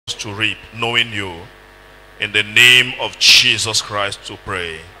to reap, knowing you. In the name of Jesus Christ to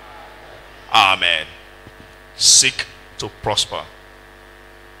pray. Amen. Seek to prosper.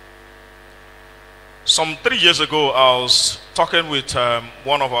 Some 3 years ago, I was talking with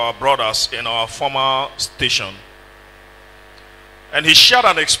one of our brothers in our former station. And he shared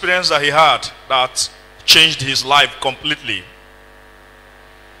an experience that he had that changed his life completely.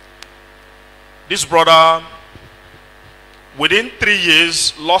 This brother, within 3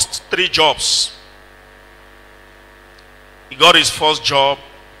 years, lost 3 jobs. He got his first job,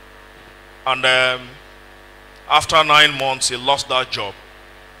 and after 9 months, he lost that job.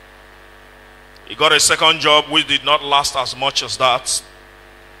 He got a second job, which did not last as much as that,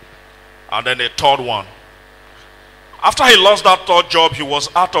 and then a third one. After he lost that third job, he was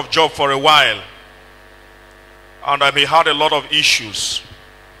out of job for a while, and he had a lot of issues.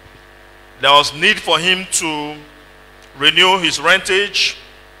 There was need for him to renew his rentage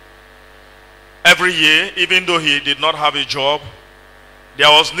every year, even though he did not have a job. There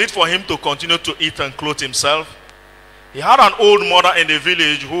was need for him to continue to eat and clothe himself. He had an old mother in the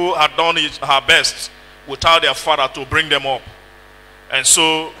village who had done her best without their father to bring them up. And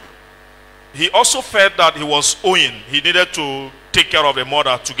so he also felt that he was owing. He needed to take care of the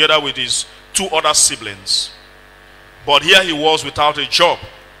mother together with his 2 other siblings. But here he was without a job.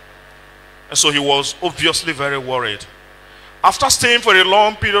 And so he was obviously very worried. After staying for a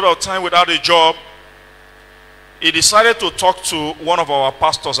long period of time without a job, he decided to talk to one of our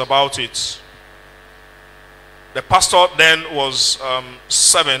pastors about it. The pastor then was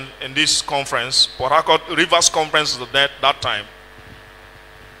 7 in this conference, Port Harcourt Rivers Conference at that time,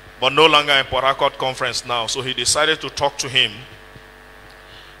 but no longer in Port Harcourt Conference now. So he decided to talk to him.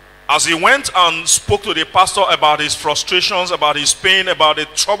 As he went and spoke to the pastor about his frustrations, about his pain, about the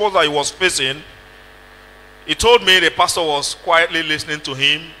trouble that he was facing, he told me the pastor was quietly listening to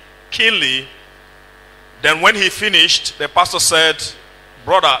him keenly. Then when he finished, the pastor said,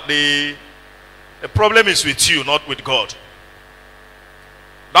 "Brother, the problem is with you, not with God."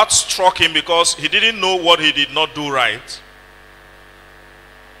 That struck him because he didn't know what he did not do right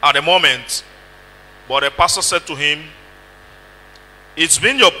at the moment. But the pastor said to him, "It's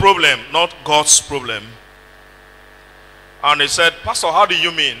been your problem, not God's problem." And he said, "Pastor, how do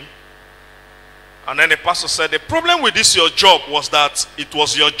you mean?" And then the pastor said, "The problem with this your job was that it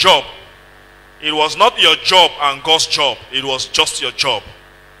was your job. It was not your job and God's job. It was just your job.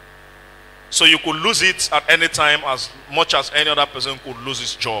 So you could lose it at any time as much as any other person could lose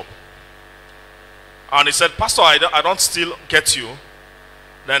his job." And he said, "Pastor, I don't still get you."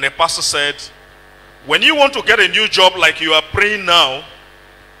 Then the pastor said, "When you want to get a new job like you are praying now,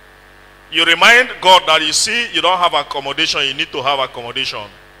 you remind God that, you see, you don't have accommodation, you need to have accommodation.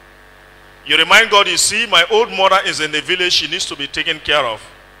 You remind God, you see, my old mother is in the village, she needs to be taken care of.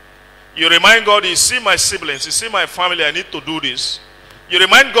 You remind God, you see my siblings, you see my family, I need to do this. You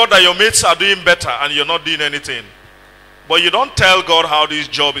remind God that your mates are doing better and you're not doing anything. But you don't tell God how this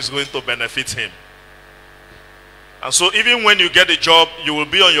job is going to benefit him. And so even when you get a job, you will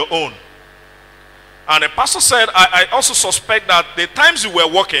be on your own." And the pastor said, I also suspect that the times you were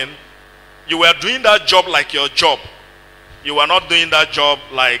working, you were doing that job like your job. You were not doing that job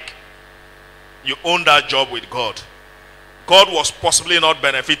like you own that job with God. God was possibly not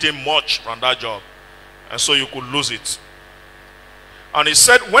benefiting much from that job. And so you could lose it." And he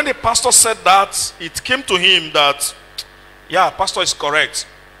said, when the pastor said that, it came to him that, yeah, pastor is correct.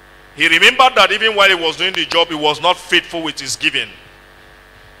 He remembered that even while he was doing the job, he was not faithful with his giving.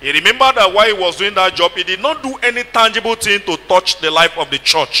 He remembered that while he was doing that job, he did not do any tangible thing to touch the life of the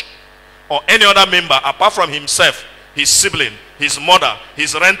church or any other member apart from himself, his sibling, his mother,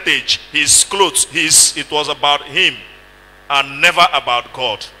 his rentage, his clothes. It was about him and never about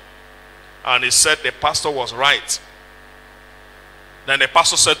God. And he said the pastor was right. Then the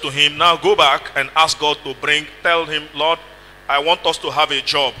pastor said to him, "Now go back and ask God to tell him, Lord, I want us to have a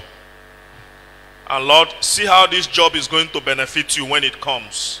job. And Lord, see how this job is going to benefit you when it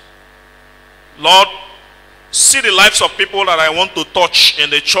comes. Lord, see the lives of people that I want to touch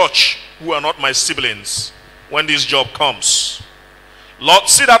in the church who are not my siblings when this job comes. Lord,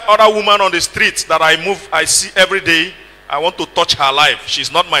 see that other woman on the street that I see every day. I want to touch her life.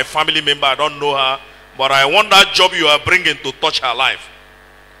 She's not my family member. I don't know her. But I want that job you are bringing to touch her life.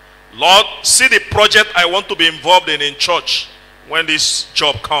 Lord, see the project I want to be involved in church when this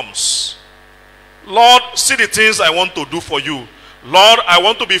job comes. Lord, see the things I want to do for you. Lord, I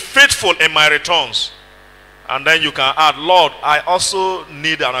want to be faithful in my returns." And then you can add, "Lord, I also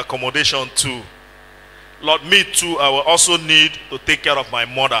need an accommodation too. Lord, me too, I will also need to take care of my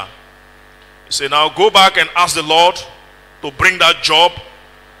mother." You say, now go back and ask the Lord to bring that job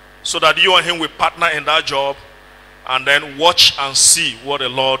so that you and him will partner in that job, and then watch and see what the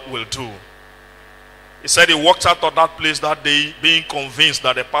Lord will do. He said he walked out of that place that day being convinced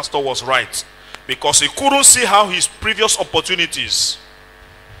that the pastor was right, because he couldn't see how his previous opportunities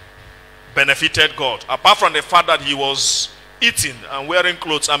benefited God. Apart from the fact that he was eating and wearing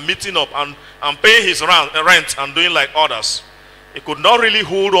clothes and meeting up and paying his rent and doing like others, he could not really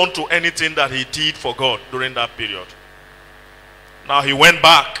hold on to anything that he did for God during that period. Now he went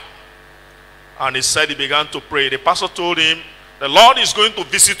back and he said he began to pray. The pastor told him, the Lord is going to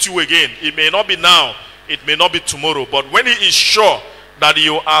visit you again. It may not be now, it may not be tomorrow, but when he is sure that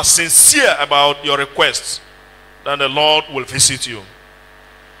you are sincere about your requests, then the Lord will visit you.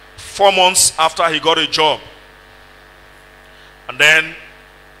 4 months after he got a job, and then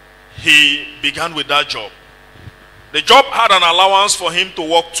he began with that job. The job had an allowance for him to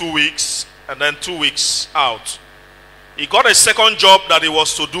work 2 weeks and then 2 weeks out. He got a second job that he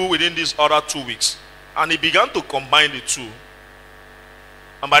was to do within these other 2 weeks, and he began to combine the two.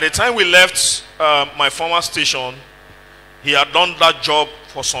 And by the time we left my former station, he had done that job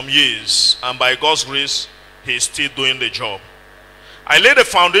for some years, and by God's grace, he is still doing the job. I laid a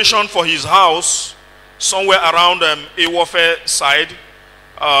foundation for his house somewhere around Ewofe side,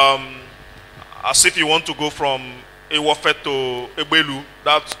 as if you want to go from Ewofe to Ebelu,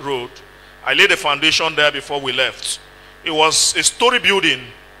 that road. I laid a foundation there before we left. It was a story building,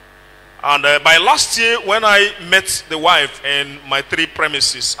 and by last year when I met the wife in my 3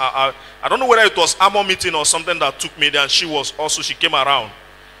 premises, I don't know whether it was Armor meeting or something that took me there, and she came around.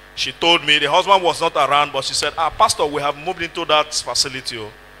 She told me the husband was not around, but she said, Pastor, we have moved into that facility.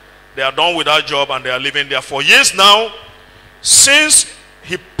 They are done with that job and they are living there for years now. Since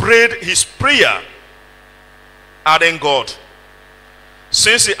he prayed his prayer, adding God.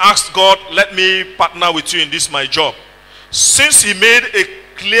 Since he asked God, let me partner with you in this my job. Since he made a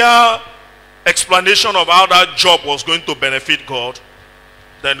clear explanation of how that job was going to benefit God,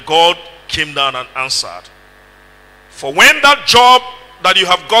 then God came down and answered. For when that job that you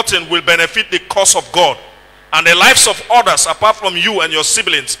have gotten will benefit the cause of God and the lives of others apart from you and your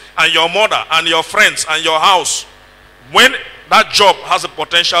siblings and your mother and your friends and your house, when that job has the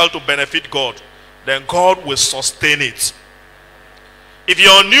potential to benefit God, then God will sustain it. If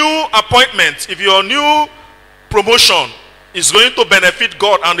your new appointment, if your new promotion is going to benefit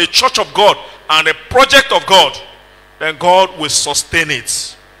God and the church of God and the project of God, then God will sustain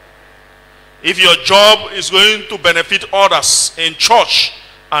it. If your job is going to benefit others in church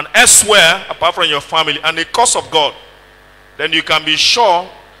and elsewhere apart from your family and the cause of God, then you can be sure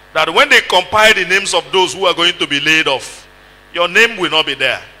that when they compile the names of those who are going to be laid off, your name will not be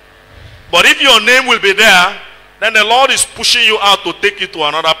there. But if your name will be there, then the Lord is pushing you out to take you to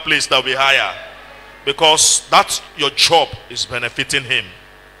another place that will be higher, because that's your job is benefiting him.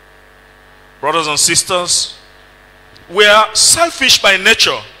 Brothers and sisters, we are selfish by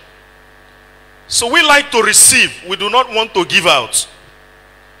nature. So we like to receive. We do not want to give out.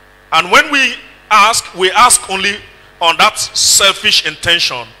 And when we ask only on that selfish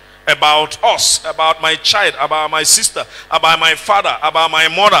intention about us, about my child, about my sister, about my father, about my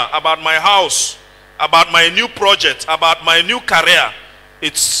mother, about my house, about my new project, about my new career.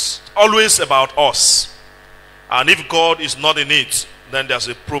 It's always about us. And if God is not in it, then there's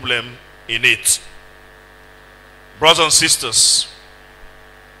a problem in it. Brothers and sisters,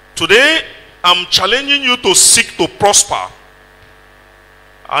 today I'm challenging you to seek to prosper.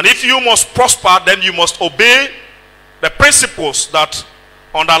 And if you must prosper, then you must obey the principles that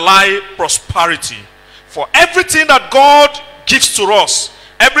underlie prosperity. For everything that God gives to us,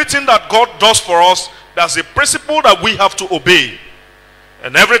 everything that God does for us, there's a principle that we have to obey.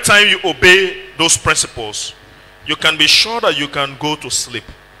 And every time you obey those principles, you can be sure that you can go to sleep.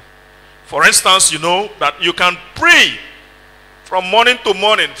 For instance, you know that you can pray from morning to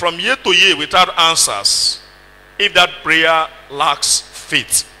morning, from year to year without answers, if that prayer lacks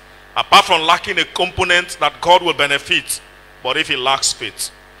faith. Apart from lacking a component that God will benefit, but if it lacks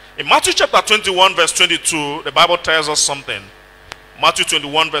faith. In Matthew chapter 21 verse 22, the Bible tells us something. Matthew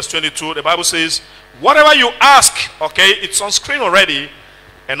 21 verse 22, the Bible says, whatever you ask, okay, it's on screen already,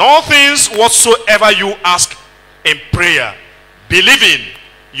 and all things whatsoever you ask in prayer, believing,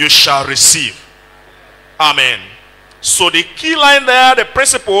 you shall receive. Amen. So the key line there, the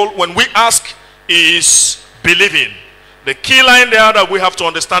principle when we ask is believing. The key line there that we have to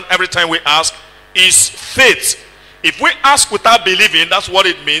understand every time we ask is faith. If we ask without believing, that's what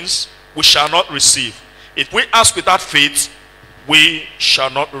it means, we shall not receive. If we ask without faith, we shall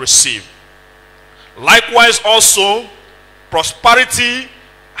not receive. Likewise also, prosperity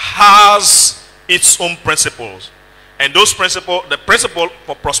has its own principles. And those the principle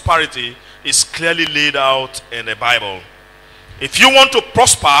for prosperity is clearly laid out in the Bible. If you want to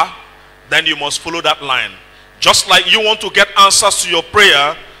prosper, then you must follow that line. Just like you want to get answers to your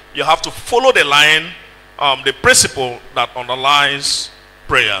prayer, you have to follow the line, the principle that underlies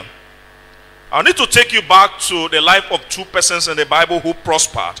prayer. I need to take you back to the life of two persons in the Bible who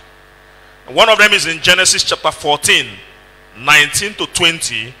prospered. One of them is in Genesis chapter 14, 19 to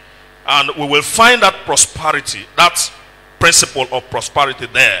 20. And we will find that prosperity, that principle of prosperity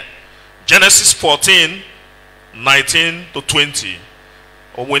there. Genesis 14, 19 to 20.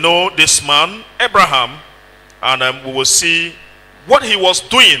 We know this man, Abraham, and we will see what he was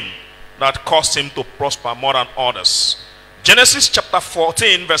doing that caused him to prosper more than others. Genesis chapter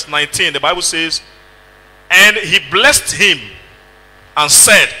 14, verse 19, the Bible says, and he blessed him and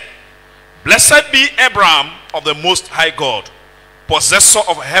said, blessed be Abraham of the Most High God, possessor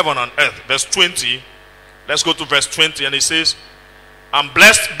of heaven and earth. Verse 20. Let's go to verse 20. And he says, and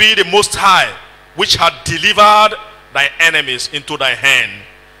blessed be the Most High, which had delivered thy enemies into thy hand,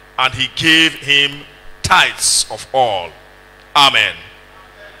 and he gave him tithes of all. Amen.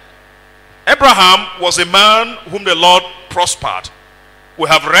 Abraham was a man whom the Lord prospered. We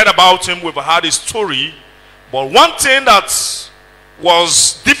have read about him, we've heard his story. But one thing that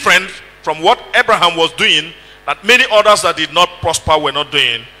was different from what Abraham was doing, that many others that did not prosper were not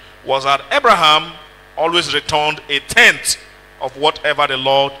doing, was that Abraham always returned a tenth of whatever the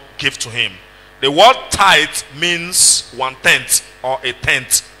Lord gave to him. The word tithe means 1/10 or a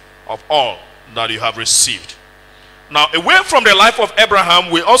tenth of all that you have received. Now, away from the life of Abraham,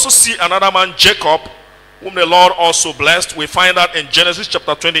 we also see another man, Jacob, whom the Lord also blessed. We find that in Genesis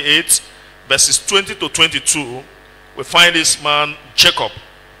chapter 28, verses 20 to 22. We find this man, Jacob,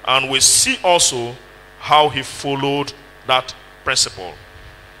 and we see also how he followed that principle.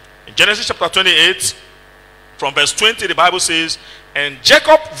 In Genesis chapter 28, from verse 20, the Bible says, and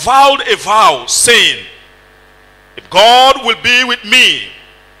Jacob vowed a vow, saying, if God will be with me,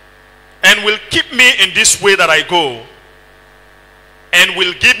 and will keep me in this way that I go, and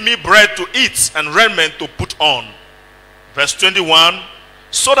will give me bread to eat and raiment to put on. Verse 21,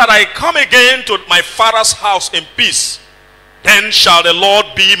 so that I come again to my father's house in peace, then shall the Lord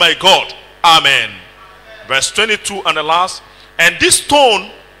be my God. Amen. Verse 22 and the last, and this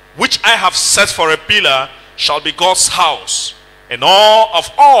stone which I have set for a pillar shall be God's house. And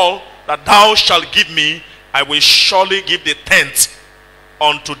all that thou shalt give me, I will surely give the tenth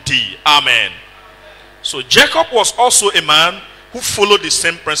unto thee. Amen. So Jacob was also a man who followed the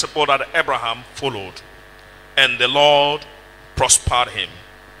same principle that Abraham followed. And the Lord prospered him.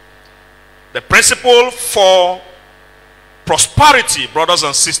 The principle for prosperity, brothers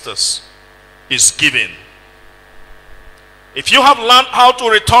and sisters, is giving. If you have learned how to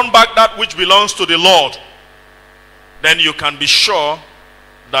return back that which belongs to the Lord, then you can be sure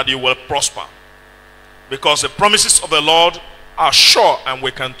that you will prosper. Because the promises of the Lord are sure, and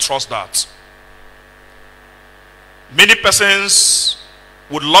we can trust that. Many persons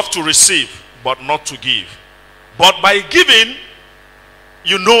would love to receive, but not to give. But by giving,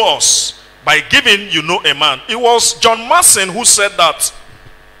 you know us. By giving, you know a man. It was John Mason who said that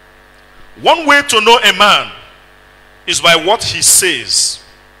one way to know a man is by what he says.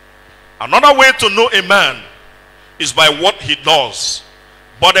 Another way to know a man is by what he does.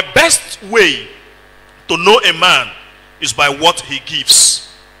 But the best way to know a man is by what he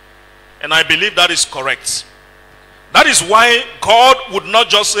gives. And I believe that is correct. That is why God would not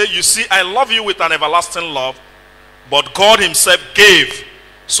just say, you see, I love you with an everlasting love. But God himself gave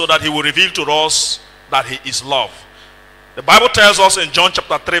so that he will reveal to us that he is love. The Bible tells us in John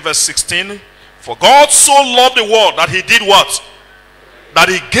chapter 3 verse 16, for God so loved the world that he did what? That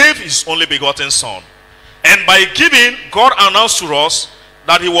he gave his only begotten son. And by giving, God announced to us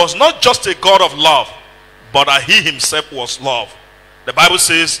that he was not just a God of love, but that he himself was love. The Bible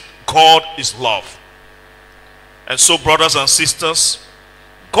says God is love. And so, brothers and sisters,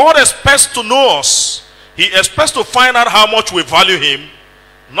 God expects to know us. He expects to find out how much we value him,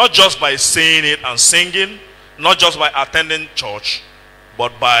 not just by saying it and singing, not just by attending church,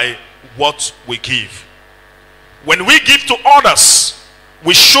 but by what we give. When we give to others,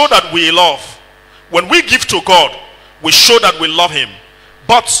 we show that we love. When we give to God, we show that we love him.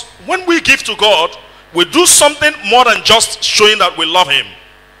 But when we give to God, we do something more than just showing that we love him.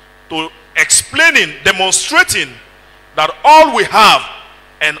 To explaining, demonstrating that all we have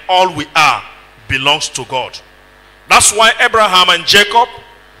and all we are belongs to God. That's why Abraham and Jacob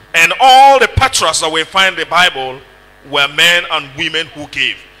and all the patriarchs that we find in the Bible were men and women who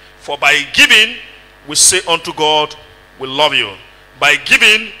gave. For by giving, we say unto God, we love you. By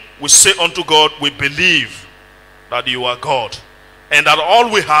giving, we say unto God, we believe that you are God, and that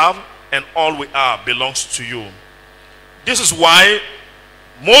all we have and all we are belongs to you. This is why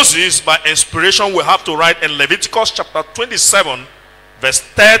Moses, by inspiration, will have to write in Leviticus chapter 27, verse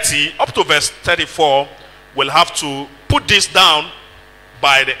 30 up to verse 34, will have to put this down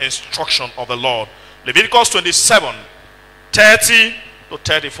by the instruction of the Lord. Leviticus 27, 30 to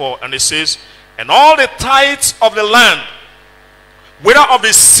 34, and it says, and all the tithes of the land, whether of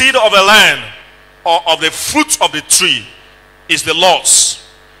the seed of the land or of the fruit of the tree, is the Lord's.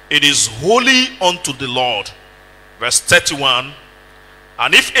 It is holy unto the Lord. Verse 31,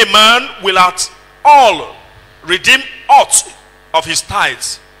 and if a man will at all redeem aught of his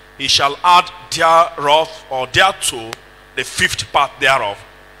tithes, he shall add thereof or thereto the 50th part thereof.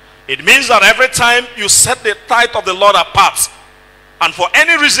 It means that every time you set the tithe of the Lord apart, and for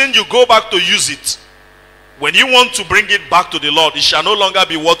any reason you go back to use it, when you want to bring it back to the Lord, it shall no longer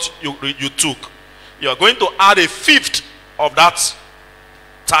be what you took. You are going to add a 1/5 of that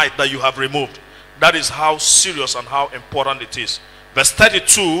tithe that you have removed. That is how serious and how important it is. Verse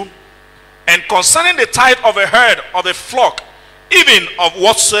 32, and concerning the tithe of a herd of a flock, even of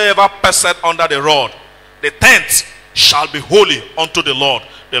whatsoever passeth under the rod, the tenth shall be holy unto the Lord.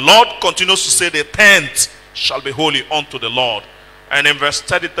 The Lord continues to say the tenth shall be holy unto the Lord. And in verse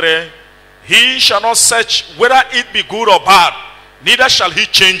 33, he shall not search whether it be good or bad, neither shall he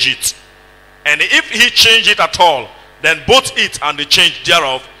change it. And if he change it at all, then both it and the change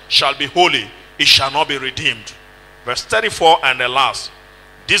thereof shall be holy. It shall not be redeemed. Verse 34 and the last.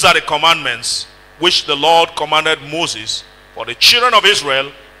 These are the commandments which the Lord commanded Moses for the children of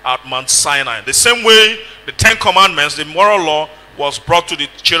Israel at Mount Sinai. The same way the 10 commandments, the moral law, was brought to the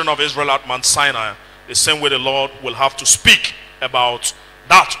children of Israel at Mount Sinai, the same way the Lord will have to speak about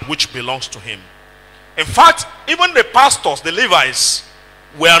that which belongs to him. In fact, even the pastors, the Levites,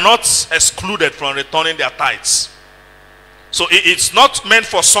 were not excluded from returning their tithes. So it's not meant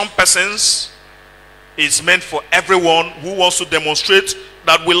for some persons. It's meant for everyone who wants to demonstrate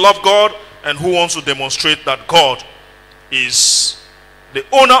that we love God and who wants to demonstrate that God is the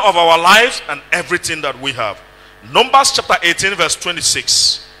owner of our lives and everything that we have. Numbers chapter 18 verse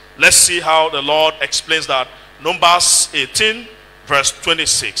 26. Let's see how the Lord explains that. Numbers 18 verse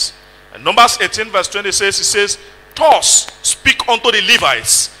 26. And Numbers 18 verse 26, it says, thus speak unto the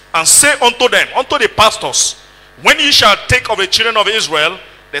Levites and say unto them, unto the pastors, when ye shall take of the children of Israel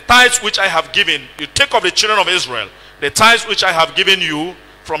the tithes which I have given, you take of the children of Israel the tithes which I have given you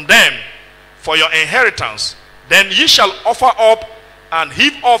from them for your inheritance, then ye shall offer up and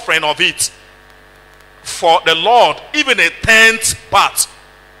heave offering of it for the Lord, even a 10th part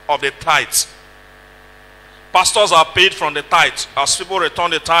of the tithes. Pastors are paid from the tithe. As people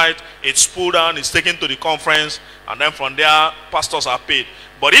return the tithe, it's pulled down, it's taken to the conference, and then from there, pastors are paid.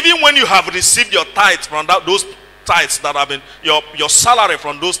 But even when you have received your tithe from those tithes that have been, your salary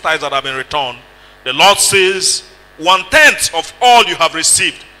from those tithes that have been returned, the Lord says 1/10 of all you have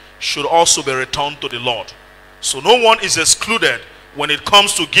received should also be returned to the Lord. So no one is excluded when it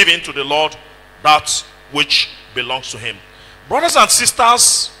comes to giving to the Lord that which belongs to him. Brothers and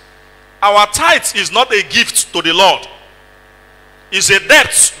sisters, our tithe is not a gift to the Lord. It's a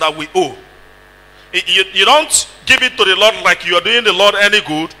debt that we owe. You don't give it to the Lord like you are doing the Lord any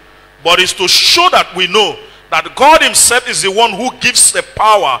good, but it's to show that we know that God himself is the one who gives the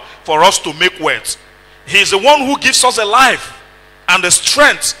power for us to make wealth. He is the one who gives us a life and the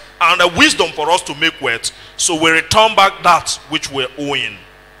strength and the wisdom for us to make wealth. So we return back that which we're owing.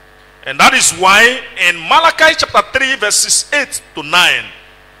 And that is why in Malachi chapter 3 verses 8 to 9,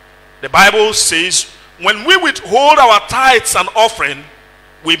 the Bible says, when we withhold our tithes and offering,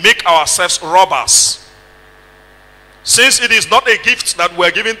 we make ourselves robbers. Since it is not a gift that we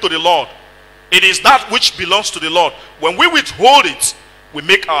are giving to the Lord, it is that which belongs to the Lord. When we withhold it, we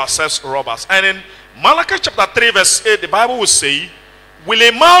make ourselves robbers. And in Malachi chapter 3 verse 8, the Bible will say, will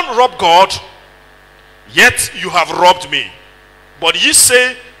a man rob God? Yet you have robbed me. But ye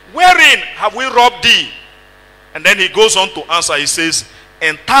say, wherein have we robbed thee? And then he goes on to answer. He says,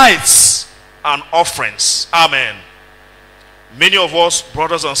 in tithes and offerings. Amen. Many of us,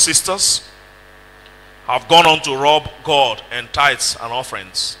 brothers and sisters, have gone on to rob God in tithes and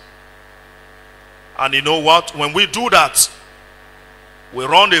offerings. And you know what? When we do that, we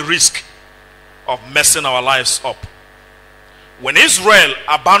run the risk of messing our lives up. When Israel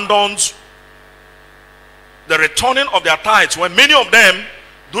abandoned the returning of their tithes, when many of them,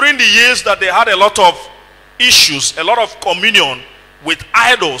 during the years that they had a lot of issues, a lot of communion with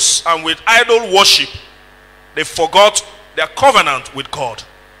idols and with idol worship, they forgot their covenant with God.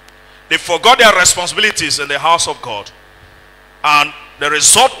 They forgot their responsibilities in the house of God. And the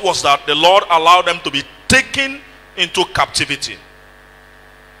result was that the Lord allowed them to be taken into captivity.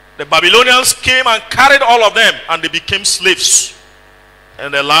 The Babylonians came and carried all of them, and they became slaves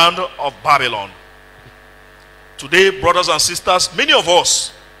in the land of Babylon. Today, brothers and sisters, many of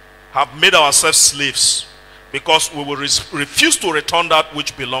us have made ourselves slaves because we will refuse to return that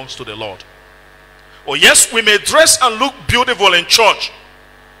which belongs to the Lord. Or yes, we may dress and look beautiful in church.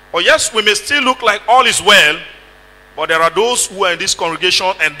 Or yes, we may still look like all is well. But there are those who are in this congregation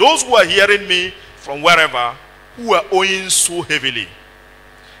and those who are hearing me from wherever who are owing so heavily.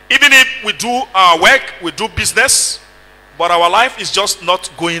 Even if we do our work, we do business, but our life is just not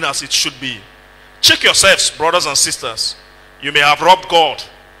going as it should be. Check yourselves, brothers and sisters. You may have robbed God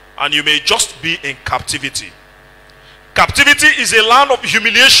and you may just be in captivity. Captivity is a land of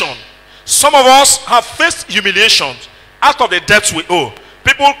humiliation. Some of us have faced humiliation out of the debts we owe.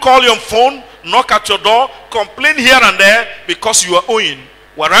 People call you on phone, knock at your door, complain here and there because you are owing,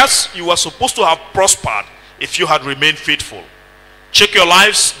 whereas you were supposed to have prospered if you had remained faithful. Check your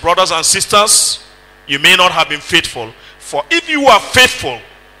lives, brothers and sisters. You may not have been faithful. For if you are faithful,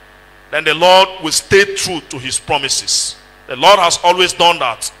 then the Lord will stay true to his promises. The Lord has always done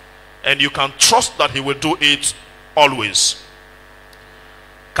that, and you can trust that he will do it always.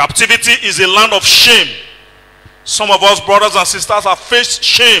 Captivity is a land of shame. Some of us, brothers and sisters, have faced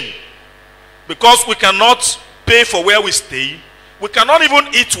shame because we cannot pay for where we stay. We cannot even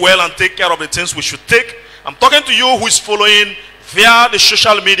eat well and take care of the things we should take. I'm talking to you who is following via the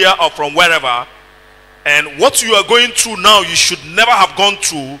social media or from wherever. And what you are going through now, you should never have gone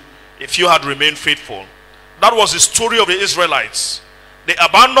through if you had remained faithful. That was the story of the Israelites. They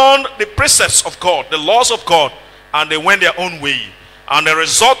abandoned the precepts of God, the laws of God, and they went their own way. And the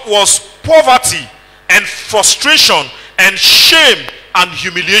result was poverty and frustration and shame and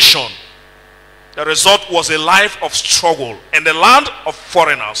humiliation. The result was a life of struggle in the land of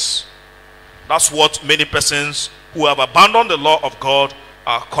foreigners. That's what many persons who have abandoned the law of God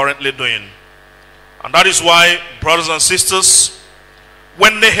are currently doing. And that is why, brothers and sisters,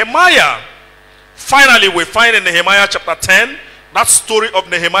 when Nehemiah, finally we find in Nehemiah chapter 10, that story of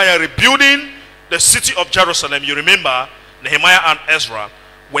Nehemiah rebuilding the city of Jerusalem. You remember Nehemiah and Ezra.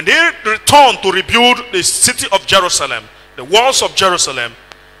 When they returned to rebuild the city of Jerusalem, the walls of Jerusalem,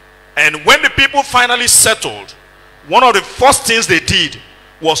 and when the people finally settled, one of the first things they did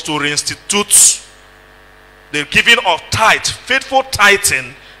was to reinstitute the giving of tithe, faithful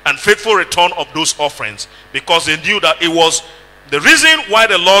tithing and faithful return of those offerings, because they knew that it was the reason why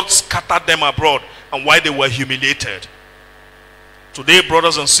the Lord scattered them abroad and why they were humiliated. Today,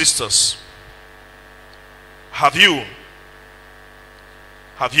 brothers and sisters, have you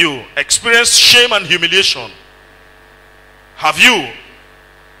experienced shame and humiliation? Have you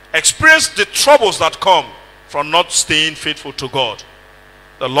experienced the troubles that come from not staying faithful to God?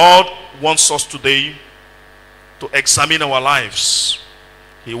 The Lord wants us today to examine our lives.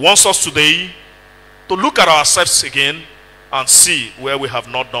 He wants us today to look at ourselves again and see where we have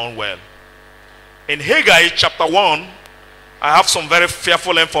not done well. In Haggai chapter 1, I have some very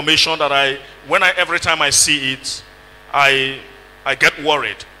fearful information that every time I see it, I get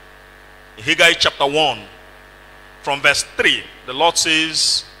worried. In Haggai chapter 1, from verse 3, the Lord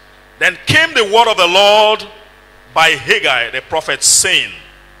says, "Then came the word of the Lord by Haggai the prophet, saying,"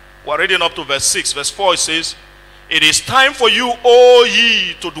 we're reading up to verse 6. Verse 4, it says, "It is time for you, O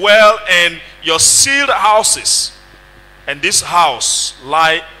ye, to dwell in your sealed houses, and this house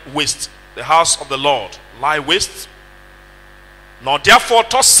lie waste." The house of the Lord lie waste. Now therefore,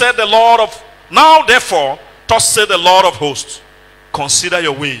 thus said the Lord of hosts, consider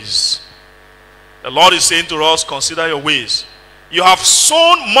your ways. The Lord is saying to us, consider your ways. You have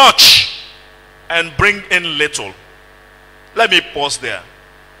sown much and bring in little. Let me pause there.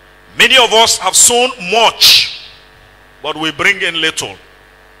 Many of us have sown much, but we bring in little.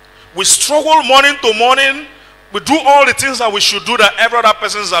 We struggle morning to morning. We do all the things that we should do that every other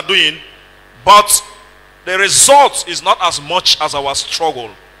persons are doing, but the result is not as much as our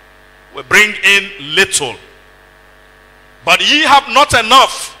struggle. We bring in little. But ye have not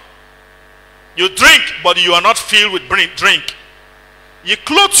enough. You drink, but you are not filled with drink. Ye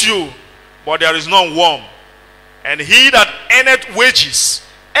clothe you, but there is none warm. And he that earneth wages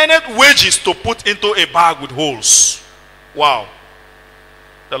to put into a bag with holes. Wow.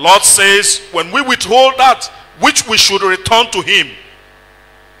 The Lord says, when we withhold that which we should return to him,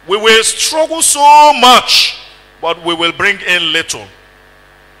 we will struggle so much, but we will bring in little.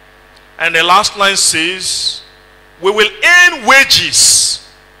 And the last line says, we will earn wages,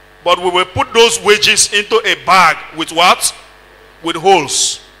 but we will put those wages into a bag with what? With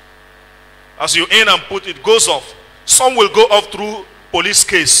holes. As you earn and put, it goes off. Some will go off through police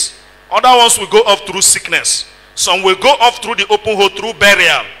case. Other ones will go off through sickness. Some will go up through the open hole through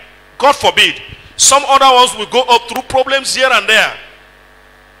burial. God forbid. Some other ones will go up through problems here and there.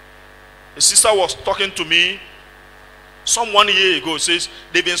 A sister was talking to me some 1 year ago. Says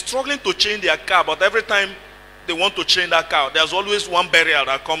they've been struggling to change their car, but every time they want to change that car, there's always one burial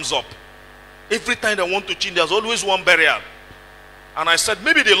that comes up. Every time they want to change, there's always one burial. And I said,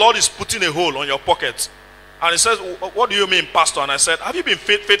 maybe the Lord is putting a hole on your pocket. And he says, what do you mean, Pastor? And I said, have you been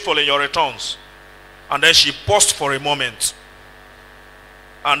faithful in your returns? And then she paused for a moment.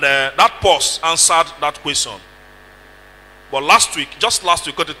 And that pause answered that question. But last week, just last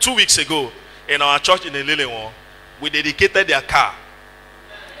week, 2 weeks ago, in our church in Eleleon, we dedicated their car.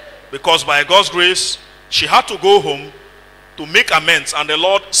 Because by God's grace, she had to go home to make amends, and the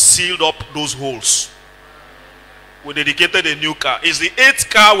Lord sealed up those holes. We dedicated a new car. It's the 8th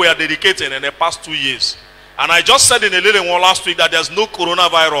car we are dedicating in the past 2 years. And I just said in a little one last week that there's no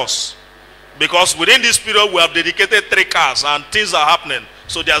coronavirus. Because within this period we have dedicated 3 cars and things are happening.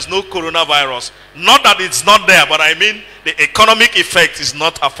 So there's no coronavirus. Not that it's not there, but I mean the economic effect is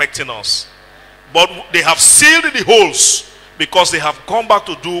not affecting us. But they have sealed the holes because they have gone back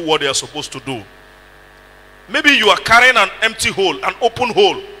to do what they are supposed to do. Maybe you are carrying an empty hole, an open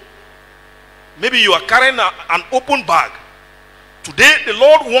hole. Maybe you are carrying an open bag. Today the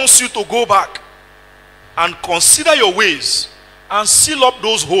Lord wants you to go back and consider your ways and seal up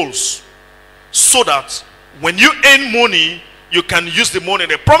those holes, so that when you earn money, you can use the money.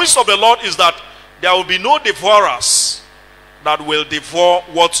 The promise of the Lord is that there will be no devourers that will devour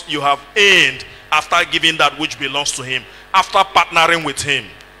what you have earned after giving that which belongs to him, after partnering with him.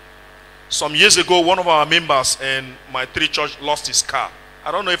 Some years ago, one of our members in my 3 church lost his car.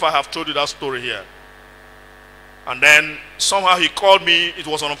 I don't know if I have told you that story here. And then somehow he called me. It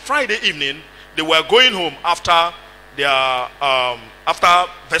was on a Friday evening. They were going home after their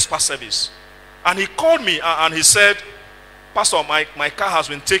after Vesper service. And he called me and he said, Pastor, my car has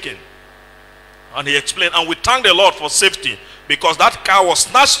been taken. And he explained, and we thank the Lord for safety, because that car was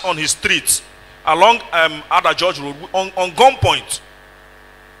snatched on his street along Ada George Road on gunpoint.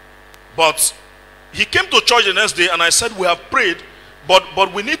 But he came to church the next day, and I said, we have prayed,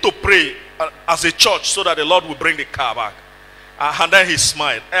 but we need to pray as a church so that the Lord will bring the car back. And then he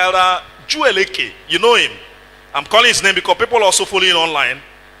smiled. Elder Jueleke, you know him. I'm calling his name because people are also following online.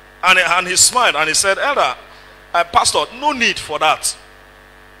 And he smiled and he said, Elder, Pastor, no need for that.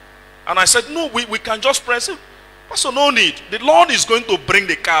 And I said, no, we can just pray. I said, Pastor, no need. The Lord is going to bring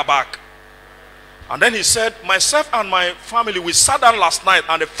the car back. And then he said, myself and my family, we sat down last night,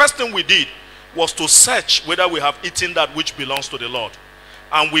 and the first thing we did was to search whether we have eaten that which belongs to the Lord.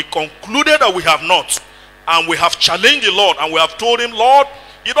 And we concluded that we have not. And we have challenged the Lord, and we have told him, Lord,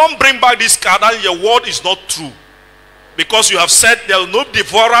 you don't bring back this car, that your word is not true. Because you have said there is no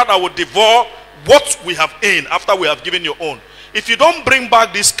devourer that will devour what we have earned after we have given your own. If you don't bring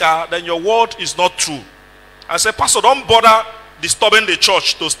back this car, then your word is not true. I said, Pastor, don't bother disturbing the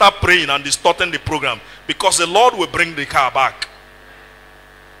church to start praying and distorting the program, because the Lord will bring the car back.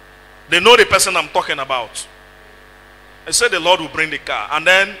 They know the person I'm talking about. I said the Lord will bring the car. And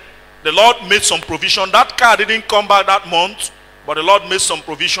then the Lord made some provision. That car didn't come back that month, but the Lord made some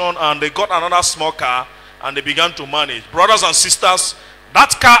provision, and they got another small car, and they began to manage. Brothers and sisters,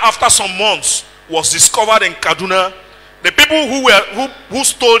 that car after some months was discovered in Kaduna. The people who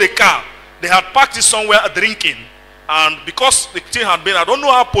stole the car, they had parked it somewhere drinking. And because the thing had been, I don't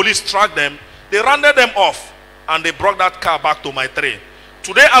know how police tracked them, they rounded them off, and they brought that car back to my tray.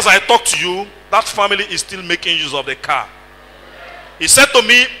 Today, as I talk to you, that family is still making use of the car. He said to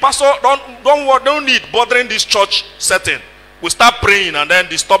me, Pastor, don't need bothering this church setting. We start praying and then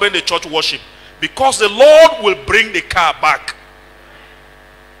disturbing the church worship, because the Lord will bring the car back.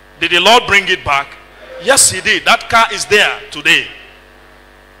 Did the Lord bring it back? Yes, he did. That car is there today.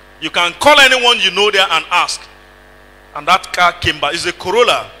 You can call anyone you know there and ask. And that car came back. It's a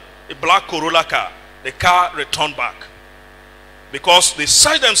Corolla, a black Corolla car. The car returned back. Because they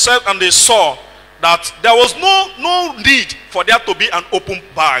searched themselves and they saw that there was no need for there to be an open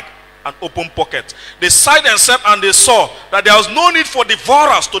bag, an open pocket. They searched themselves and they saw that there was no need for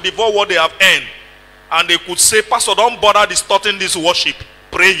devourers to devour what they have earned. And they could say, Pastor, don't bother distorting this worship,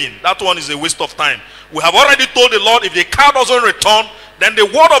 praying. That one is a waste of time. We have already told the Lord, if the car doesn't return, then the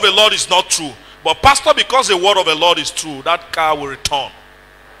word of the Lord is not true. But Pastor, because the word of the Lord is true, that car will return.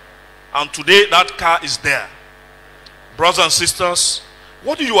 And today that car is there. Brothers and sisters,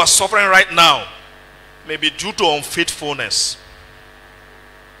 what you are suffering right now may be due to unfaithfulness.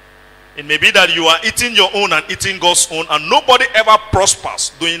 It may be that you are eating your own and eating God's own, and nobody ever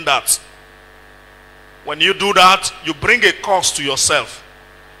prospers doing that. When you do that, you bring a curse to yourself.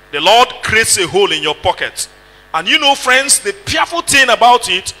 The Lord creates a hole in your pocket. And you know, friends, the fearful thing about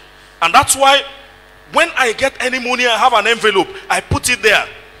it, and that's why when I get any money, I have an envelope, I put it there.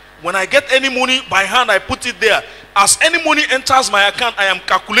 When I get any money by hand, I put it there. As any money enters my account, I am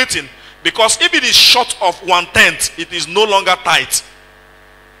calculating. Because if it is short of 1/10, it is no longer tight.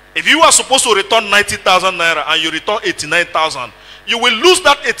 If you are supposed to return 90,000 naira and you return 89,000, you will lose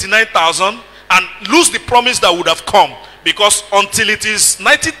that 89,000 and lose the promise that would have come. Because until it is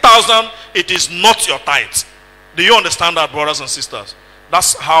 90,000, it is not your tithe. Do you understand that, brothers and sisters?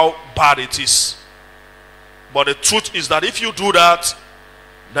 That's how bad it is. But the truth is that if you do that,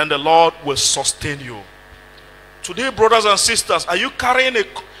 then the Lord will sustain you. Today, brothers and sisters, are you carrying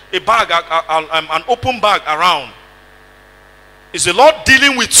a bag, an open bag around? Is the Lord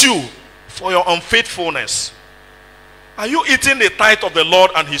dealing with you for your unfaithfulness? Are you eating the tithe of the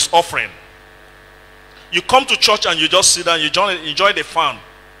Lord and his offering? You come to church and you just sit down, you enjoy the fun.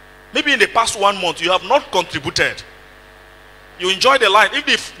 Maybe in the past 1 month, you have not contributed. You enjoy the light.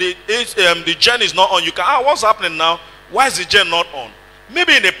 If the gen is not on, you can, what's happening now? Why is the gen not on?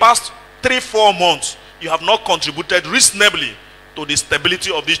 Maybe in the past 3-4 months, you have not contributed reasonably to the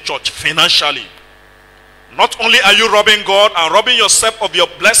stability of this church financially. Not only are you robbing God and robbing yourself of your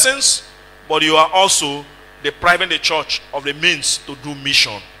blessings, but you are also depriving the church of the means to do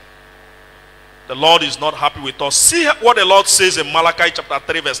mission. The Lord is not happy with us. See what the Lord says in Malachi chapter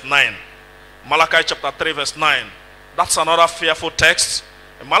 3 verse 9. Malachi chapter 3 verse 9. That's another fearful text.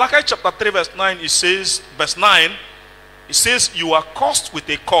 In Malachi chapter 3 verse 9, it says, verse 9, it says, you are cursed with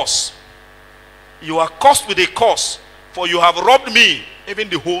a curse. You are cursed with a curse, for you have robbed me, even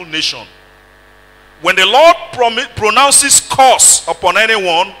the whole nation. When the Lord pronounces curse upon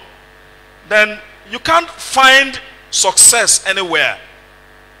anyone, then you can't find success anywhere.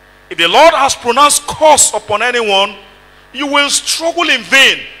 If the Lord has pronounced curse upon anyone, you will struggle in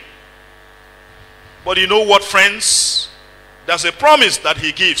vain. But you know what, friends? There's a promise that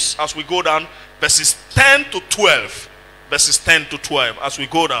he gives as we go down, verses 10 to 12. Verses 10 to 12 as we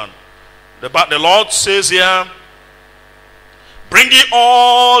go down. The Lord says here, bring ye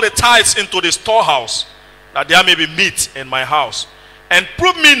all the tithes into the storehouse, that there may be meat in my house. And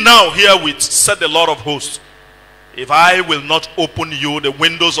prove me now herewith, said the Lord of hosts, if I will not open you the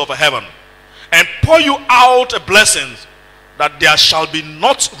windows of heaven, and pour you out a blessing, that there shall be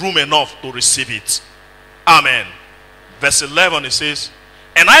not room enough to receive it. Amen. Verse 11, it says,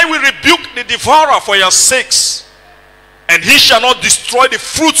 and I will rebuke the devourer for your sakes, and he shall not destroy the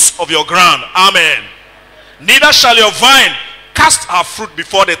fruits of your ground. Amen. Neither shall your vine cast her fruit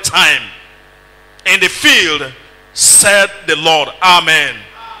before the time in the field, said the Lord. Amen.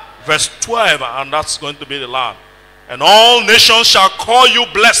 Verse 12, and that's going to be the last. And all nations shall call you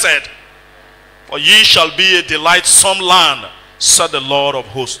blessed, for ye shall be a delightsome land, said the Lord of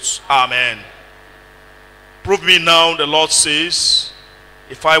hosts. Amen. Prove me now, the Lord says,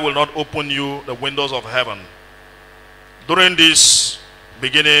 if I will not open you the windows of heaven. During this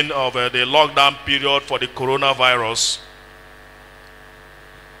beginning of the lockdown period for the coronavirus,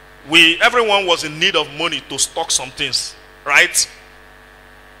 everyone was in need of money to stock some things, right?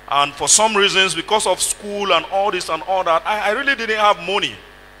 And for some reasons, because of school and all this and all that, I really didn't have money.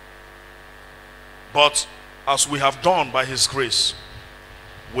 But as we have done by his grace,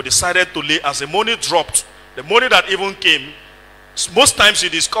 we decided to lay, as the money dropped, the money that even came, most times you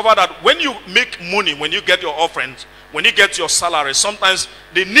discover that when you make money, when you get your offerings, when you get your salary, sometimes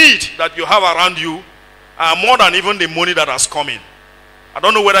the need that you have around you are more than even the money that has come in. I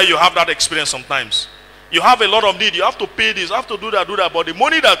don't know whether you have that experience sometimes. You have a lot of need. You have to pay this, you have to do that. But the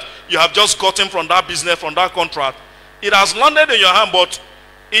money that you have just gotten from that business, from that contract, it has landed in your hand, but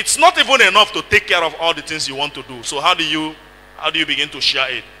it's not even enough to take care of all the things you want to do. So how do you begin to share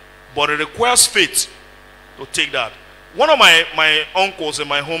it? But it requires faith to take that. One of my uncles in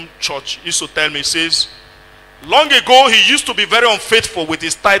my home church used to tell me, he says, long ago he used to be very unfaithful with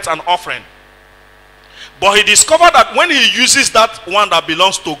his tithes and offering. But he discovered that when he uses that one that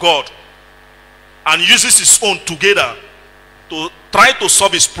belongs to God and uses his own together to try to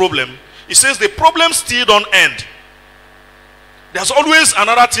solve his problem, he says the problem still don't end. There's always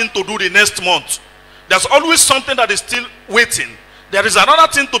another thing to do the next month. There's always something that is still waiting. There is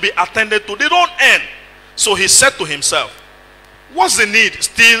another thing to be attended to. They don't end. So he said to himself, what's the need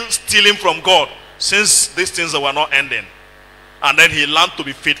still stealing from God since these things were not ending? And then he learned to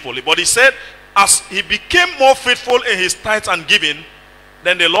be faithful. But he said, as he became more faithful in his tithes and giving,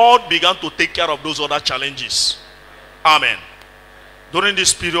 then the Lord began to take care of those other challenges. Amen. During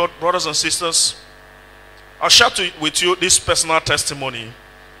this period, brothers and sisters, I'll share with you this personal testimony.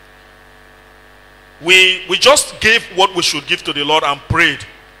 We just gave what we should give to the Lord and prayed.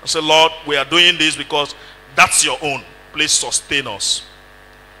 I said, Lord, we are doing this because That's your own. Please sustain us.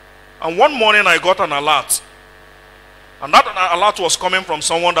 And one morning I got an alert. And that alert was coming from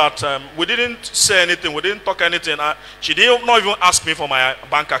someone that we didn't say anything. We didn't talk anything. She did not even ask me for my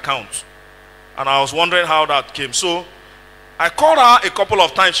bank account. And I was wondering how that came. So I called her a couple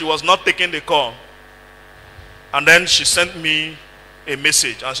of times. She was not taking the call. And then she sent me a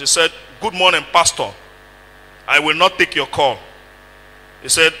message. And she said, "Good morning, Pastor. I will not take your call." He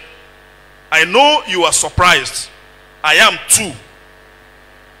said, "I know you are surprised. I am too."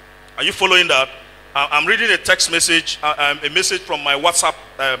 Are you following that? I'm reading a text message, a message from my WhatsApp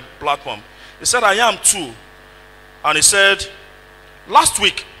platform. He said, "I am too." And he said, "Last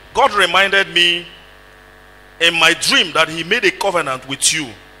week, God reminded me in my dream that he made a covenant with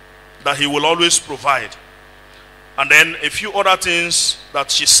you, that he will always provide." And then a few other things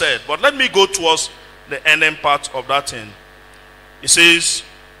that she said. But let me go towards the ending part of that thing. He says,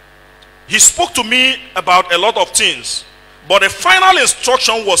 "He spoke to me about a lot of things, but the final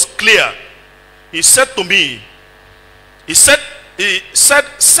instruction was clear. He said to me, he said,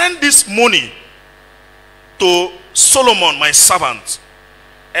 send this money to Solomon, my servant."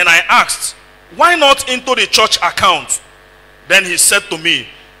 And I asked, "Why not into the church account?" Then he said to me,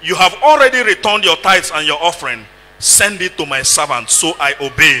 "You have already returned your tithes and your offering. Send it to my servant." So I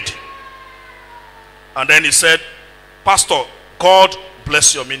obeyed. And then he said, "Pastor, God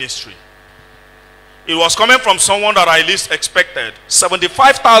bless your ministry." It was coming from someone that I least expected.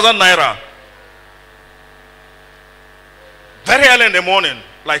 75,000 naira. Very early in the morning,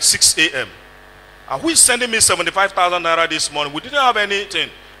 like 6 a.m. And who is sending me 75,000 naira this morning? We didn't have anything.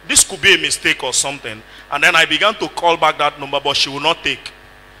 This could be a mistake or something. And then I began to call back that number, but she would not take.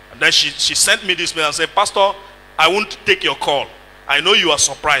 And then she sent me this mail and said, "Pastor, I won't take your call. I know you are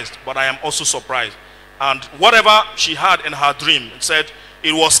surprised, but I am also surprised." And whatever she had in her dream, it said,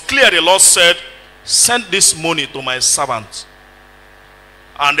 it was clear the Lord said, "Send this money to my servant."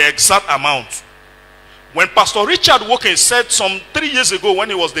 And the exact amount. When Pastor Richard Walker said some 3 years ago, when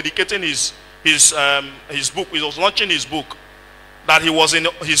he was dedicating his book, he was launching his book, that he was in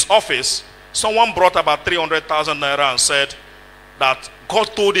his office, someone brought about 300,000 naira and said that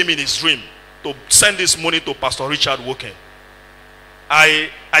God told him in his dream to send this money to Pastor Richard Walker. I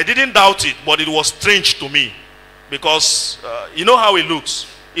didn't doubt it, but it was strange to me, because you know how it looks.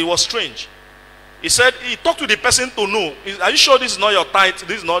 It was strange. He said, he talked to the person to know, "Are you sure this is not your tithe?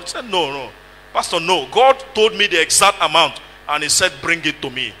 This is not?" He said, No. "Pastor, no. God told me the exact amount, and he said, bring it to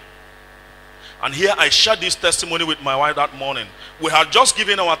me." And here I shared this testimony with my wife that morning. We had just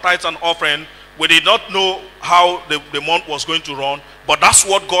given our tithes and offering. We did not know how the month was going to run, but that's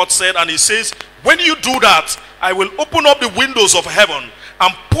what God said. And he says, "When you do that, I will open up the windows of heaven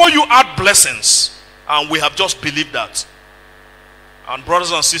and pour you out blessings." And we have just believed that. And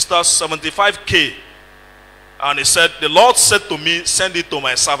brothers and sisters, 75K. And he said, "The Lord said to me, send it to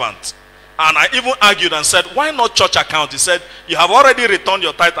my servant." And I even argued and said, "Why not church account?" He said, "You have already returned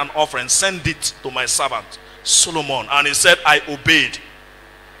your tithe and offering. Send it to my servant, Solomon." And he said, I obeyed.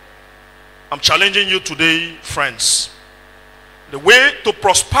 I'm challenging you today, friends. The way to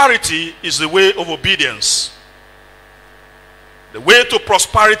prosperity is the way of obedience. The way to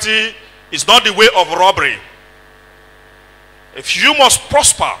prosperity is not the way of robbery. If you must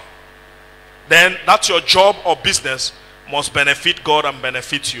prosper, then that's your job or business must benefit God and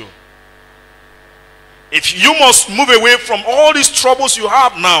benefit you. If you must move away from all these troubles you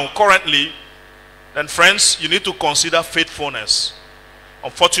have now, currently, then friends, you need to consider faithfulness.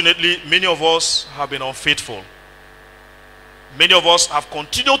 Unfortunately, many of us have been unfaithful. Many of us have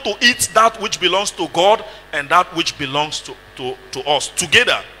continued to eat that which belongs to God and that which belongs to us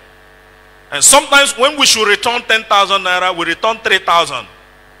together. And sometimes when we should return 10,000 naira, we return 3,000.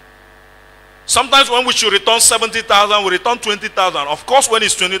 Sometimes when we should return 70,000, we return 20,000. Of course, when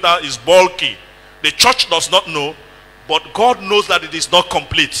it's 20,000, it's bulky. The church does not know, but God knows that it is not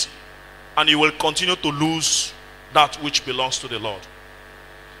complete. And you will continue to lose that which belongs to the Lord.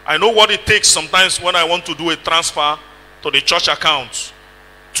 I know what it takes sometimes when I want to do a transfer to the church account,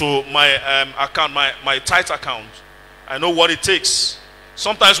 to my account, my tithe account. I know what it takes.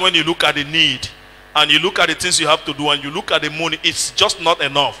 Sometimes when you look at the need, and you look at the things you have to do, and you look at the money, it's just not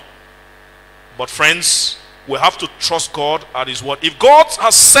enough. But friends, we have to trust God at his word. If God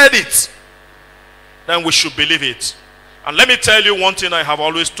has said it, then we should believe it. And let me tell you one thing I have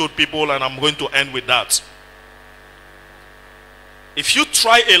always told people, and I'm going to end with that. If you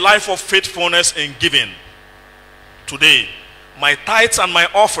try a life of faithfulness in giving today, my tithes and my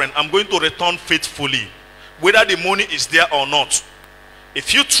offering, I'm going to return faithfully, whether the money is there or not.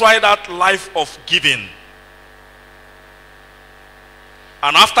 If you try that life of giving,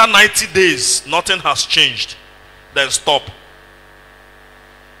 and after 90 days nothing has changed, then stop.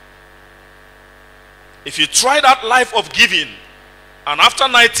 If you try that life of giving, and after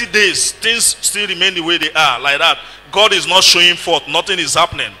 90 days things still remain the way they are, like that, God is not showing forth, nothing is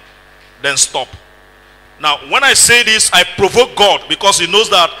happening, then stop. Now when I say this, I provoke God, because he knows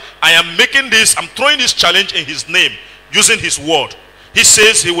that I am making this, I'm throwing this challenge in his name, using his word. He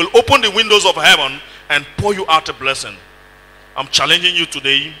says he will open the windows of heaven and pour you out a blessing. I'm challenging you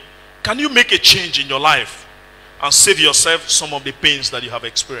today. Can you make a change in your life and save yourself some of the pains that you have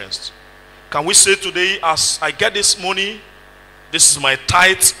experienced? Can we say today, as I get this money, this is my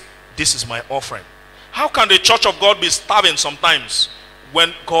tithe, this is my offering? How can the church of God be starving sometimes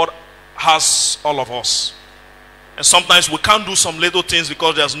when God has all of us? And sometimes we can't do some little things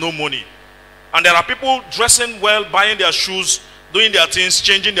because there's no money. And there are people dressing well, buying their shoes, doing their things,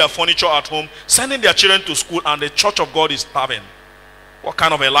 changing their furniture at home, sending their children to school, and the church of God is starving. What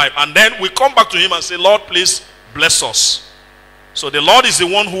kind of a life? And then we come back to him and say, Lord, please bless us. So the Lord is the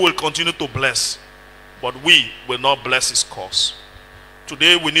one who will continue to bless, but we will not bless his cause.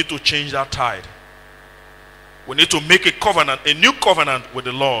 Today we need to change that tide. We need to make a covenant, a new covenant with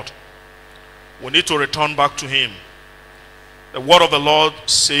the Lord. We need to return back to him. The word of the Lord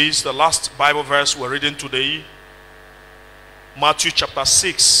says, the last Bible verse we're reading today, Matthew chapter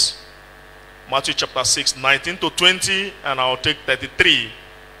 6. Matthew chapter 6, 19 to 20, and I'll take 33.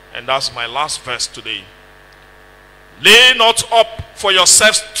 And that's my last verse today. Lay not up for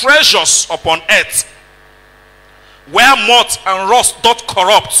yourselves treasures upon earth, where moth and rust doth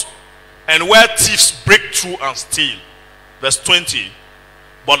corrupt, and where thieves break through and steal. Verse 20.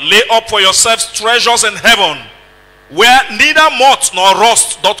 But lay up for yourselves treasures in heaven, where neither moth nor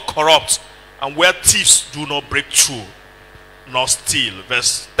rust doth corrupt, and where thieves do not break through nor steal.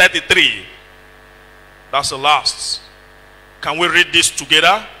 Verse 33. That's the last. Can we read this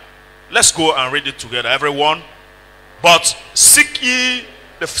together? Let's go and read it together, everyone. But seek ye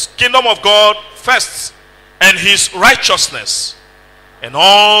the kingdom of God first, and his righteousness, and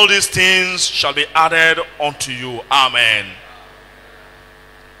all these things shall be added unto you. Amen.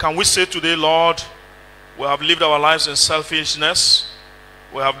 Can we say today, Lord, we have lived our lives in selfishness.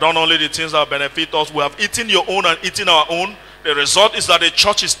 We have done only the things that benefit us. We have eaten your own and eaten our own. The result is that the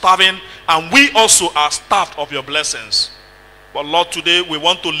church is starving, and we also are starved of your blessings. But Lord, today we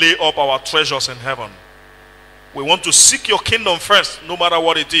want to lay up our treasures in heaven. We want to seek your kingdom first, no matter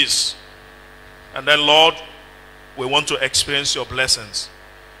what it is. And then, Lord, we want to experience your blessings.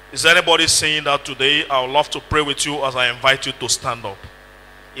 Is there anybody saying that today? I would love to pray with you as I invite you to stand up,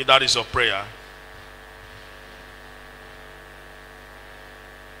 if that is your prayer.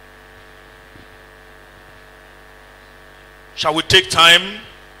 Shall we take time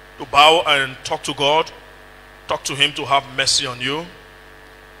to bow and talk to God? Talk to him to have mercy on you.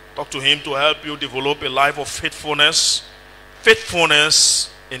 Talk to him to help you develop a life of faithfulness.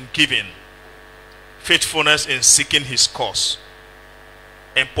 Faithfulness in giving. Faithfulness in seeking his cause.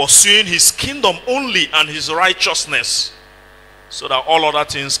 And pursuing his kingdom only and his righteousness, so that all other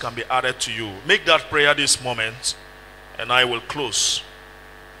things can be added to you. Make that prayer this moment, and I will close.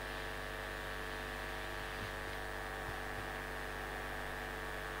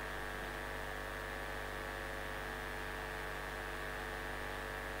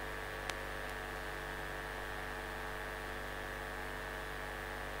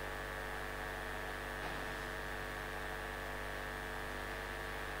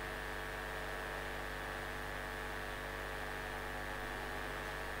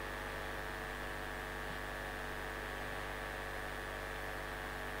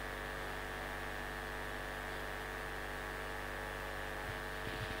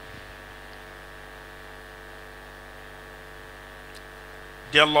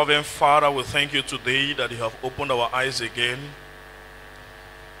 Dear loving Father, we thank you today that you have opened our eyes again,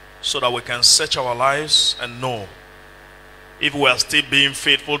 so that we can search our lives and know if we are still being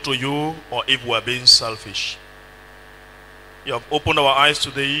faithful to you or if we are being selfish. You have opened our eyes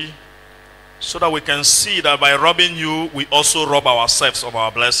today so that we can see that by robbing you, we also rob ourselves of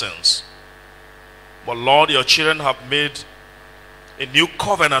our blessings. But Lord, your children have made a new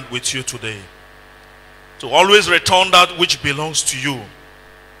covenant with you today, to always return that which belongs to you,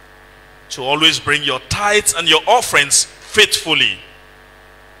 to always bring your tithes and your offerings faithfully,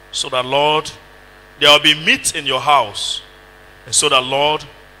 so that, Lord, there will be meat in your house, and so that, Lord,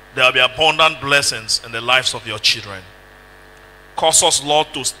 there will be abundant blessings in the lives of your children. Cause us, Lord,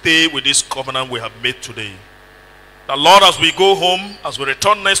 to stay with this covenant we have made today. That, Lord, as we go home, as we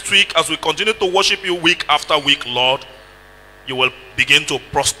return next week, as we continue to worship you week after week, Lord, you will begin to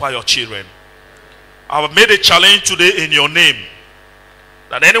prosper your children. I have made a challenge today in your name,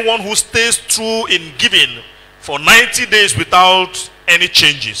 that anyone who stays true in giving for 90 days without any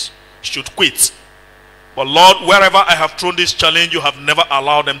changes should quit. But Lord, wherever I have thrown this challenge, you have never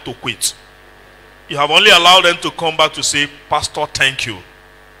allowed them to quit. You have only allowed them to come back to say, Pastor, thank you.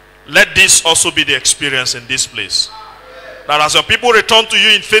 Let this also be the experience in this place. That as your people return to you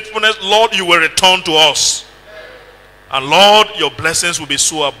in faithfulness, Lord, you will return to us. And Lord, your blessings will be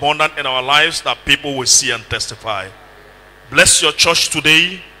so abundant in our lives that people will see and testify. Bless your church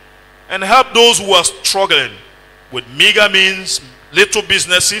today and help those who are struggling with meager means, little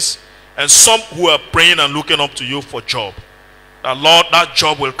businesses, and some who are praying and looking up to you for job. That Lord, that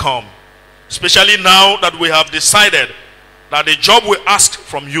job will come. Especially now that we have decided that the job will ask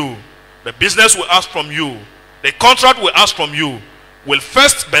from you, the business will ask from you, the contract will ask from you, will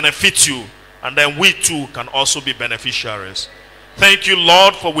first benefit you, and then we too can also be beneficiaries. Thank you,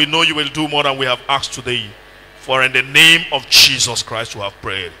 Lord, for we know you will do more than we have asked today. For in the name of Jesus Christ we have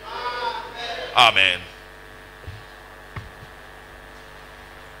prayed. Amen.